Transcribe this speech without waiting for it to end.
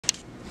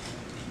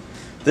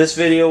This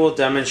video will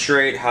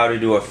demonstrate how to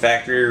do a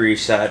factory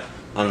reset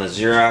on the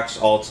Xerox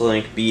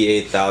AltaLink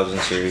B8000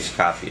 Series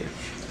copier.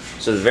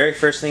 So the very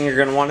first thing you're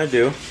going to want to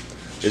do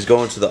is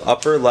go into the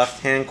upper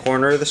left hand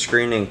corner of the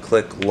screen and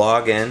click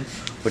Login,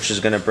 which is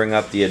going to bring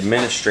up the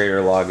administrator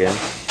login.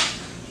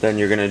 Then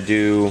you're going to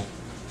do,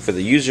 for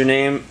the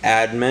username,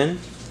 admin,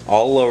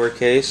 all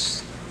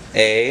lowercase,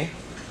 A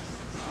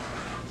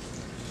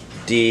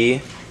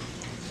D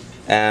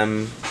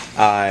M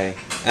I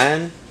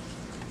N,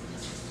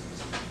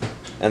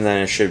 and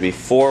then it should be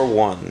 4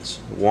 ones.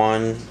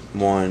 1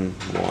 1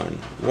 1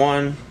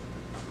 1.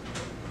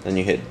 Then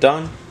you hit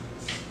done.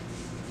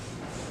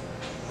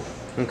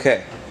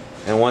 Okay,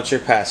 and once you're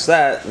past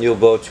that, you'll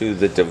go to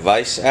the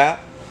device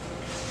app.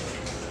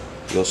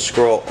 You'll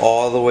scroll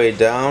all the way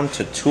down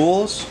to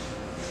tools.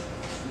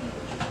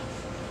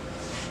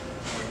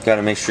 Got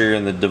to make sure you're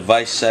in the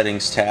device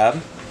settings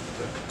tab.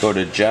 Go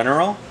to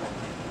general.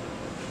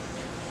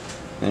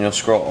 And you'll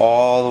scroll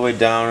all the way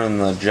down in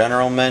the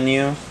general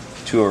menu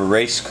to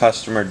erase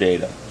customer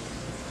data.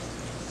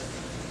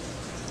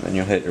 Then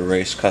you'll hit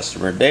erase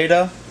customer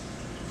data,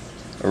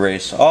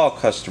 erase all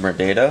customer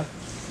data,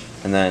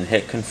 and then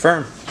hit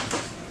confirm.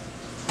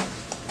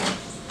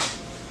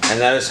 And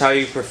that is how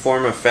you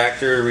perform a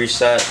factory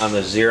reset on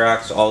the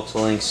Xerox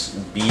AltaLink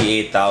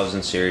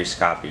B8000 Series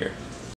copier.